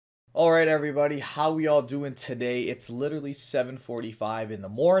Alright everybody, how we all doing today? It's literally 7:45 in the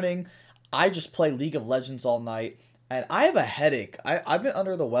morning. I just play League of Legends all night and I have a headache. I've been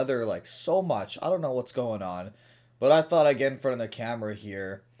under the weather like so much. I don't know what's going on. But I thought I'd get in front of the camera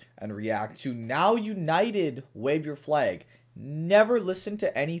here and react to Now United Wave Your Flag. Never listened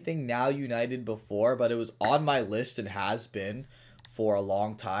to anything Now United before, but it was on my list and has been for a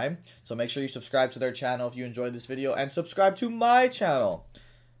long time. So make sure you subscribe to their channel if you enjoyed this video and subscribe to my channel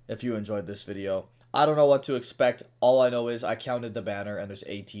if you enjoyed this video. I don't know what to expect. All I know is I counted the banner and there's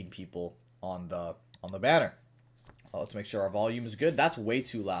 18 people on the banner. Let's make sure our volume is good. That's way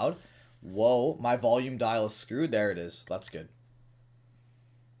too loud. Whoa, my volume dial is screwed. There it is. That's good.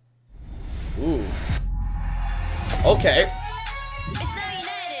 Ooh. Okay. Is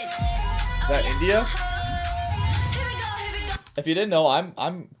that India? If you didn't know,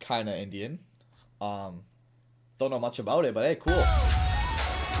 I'm kind of Indian. Don't know much about it, but hey, cool.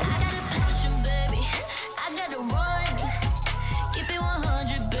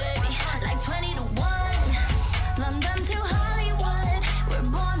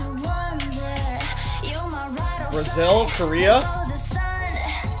 Brazil, Korea.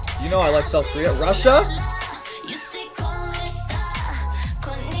 You know I like South Korea. Russia.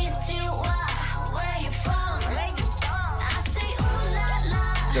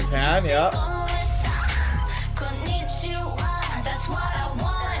 Japan, yeah.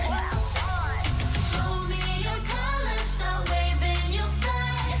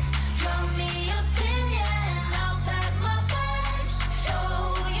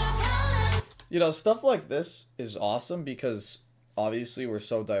 You know, stuff like this is awesome because obviously we're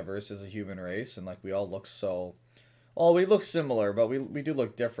so diverse as a human race and like we all look so, well, we look similar, but we do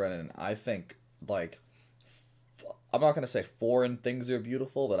look different. And I think like, I'm not going to say foreign things are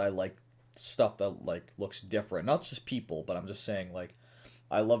beautiful, but I like stuff that like looks different. Not just people, but I'm just saying like,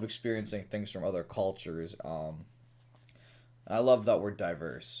 I love experiencing things from other cultures. I love that we're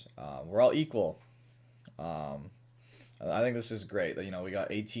diverse. We're all equal. I think this is great that, you know, we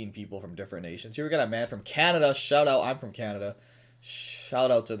got 18 people from different nations. Here we got a man from Canada. Shout out. I'm from Canada. Shout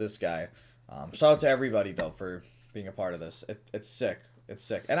out to this guy. Shout out to everybody, though, for being a part of this. It's sick. It's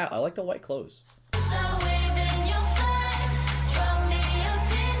sick. And I like the white clothes.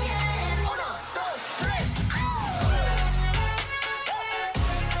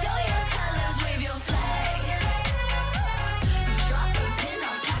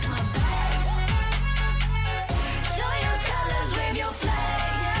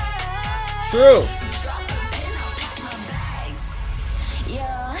 True.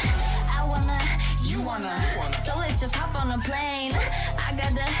 So let's just hop on a plane.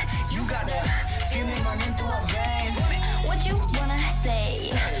 You gotta feel me running through our veins. What you wanna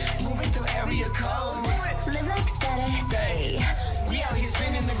say? Moving through area codes. Live like Saturday. We out here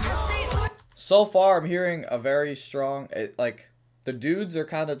spinning the gold. So far, I'm hearing a very strong, like, the dudes are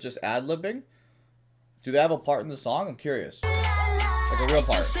kind of just ad-libbing. Do they have a part in the song? I'm curious. Like a real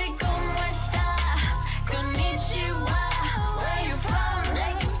part.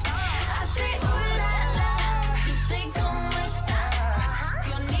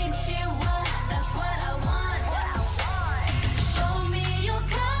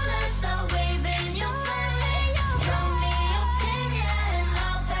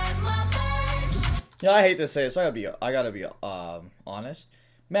 Yeah, I hate to say it, so I gotta be honest.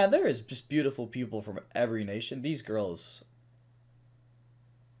 Man, there is just beautiful people from every nation. These girls.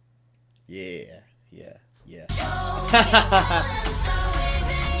 Yeah.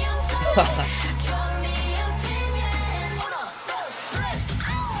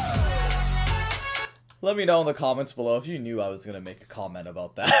 Let me know in the comments below if you knew I was gonna make a comment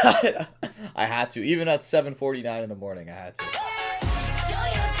about that. I had to, even at 7:49 in the morning, I had to.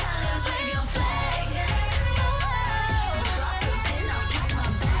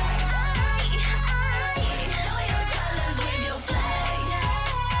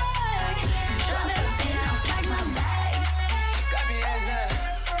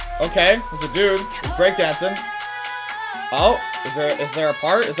 Okay, there's a dude. He's breakdancing. Oh, is there a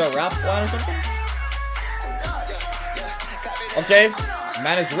part? Is there a rap line or something? Okay,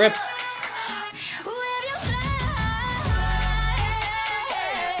 man is ripped.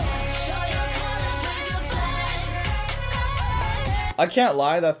 I can't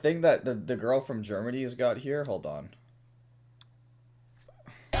lie, that thing that the girl from Germany has got here. Hold on.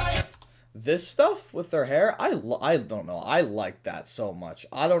 This stuff with their hair, I don't know. I like that so much.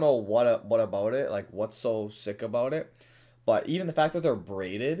 I don't know what about it, like what's so sick about it. But even the fact that they're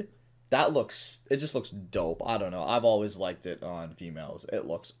braided, it just looks dope. I don't know. I've always liked it on females. It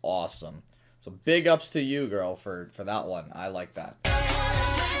looks awesome. So big ups to you, girl, for that one. I like that.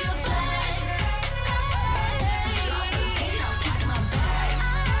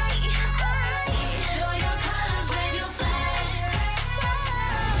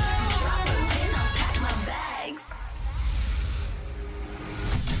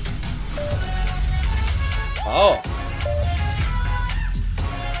 Oh.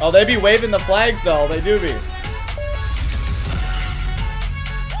 Oh, they be waving the flags though. They do be.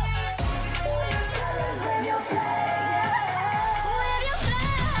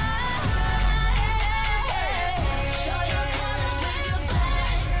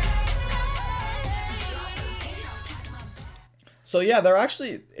 So yeah, they're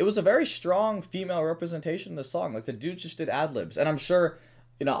actually, it was a very strong female representation in the song. Like the dude just did ad libs, and I'm sure,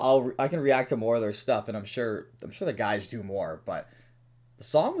 you know, I can react to more of their stuff, and I'm sure the guys do more. But the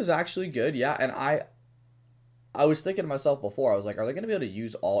song was actually good, yeah. And I was thinking to myself before, I was like, are they gonna be able to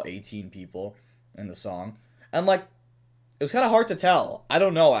use all 18 people in the song? And like, it was kind of hard to tell. I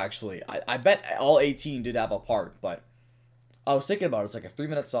don't know actually. I bet all 18 did have a part, but I was thinking about it. It's like a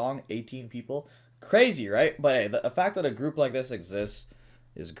 3-minute song, 18 people. Crazy, right? But hey, the fact that a group like this exists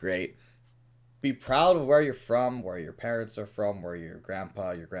is great. Be proud of where you're from, where your parents are from, where your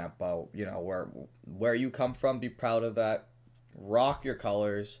grandpa, you know, where you come from. Be proud of that. Rock your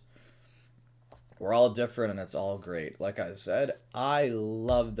colors. We're all different and it's all great. Like I said, I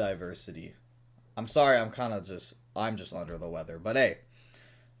love diversity. I'm sorry, I'm just under the weather. But hey,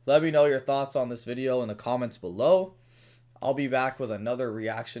 let me know your thoughts on this video in the comments below. I'll be back with another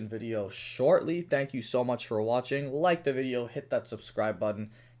reaction video shortly. Thank you so much for watching. Like the video, hit that subscribe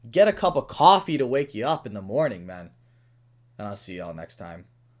button. Get a cup of coffee to wake you up in the morning, man. And I'll see y'all next time.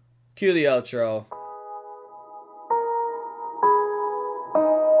 Cue the outro.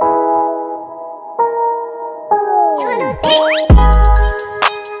 You wanna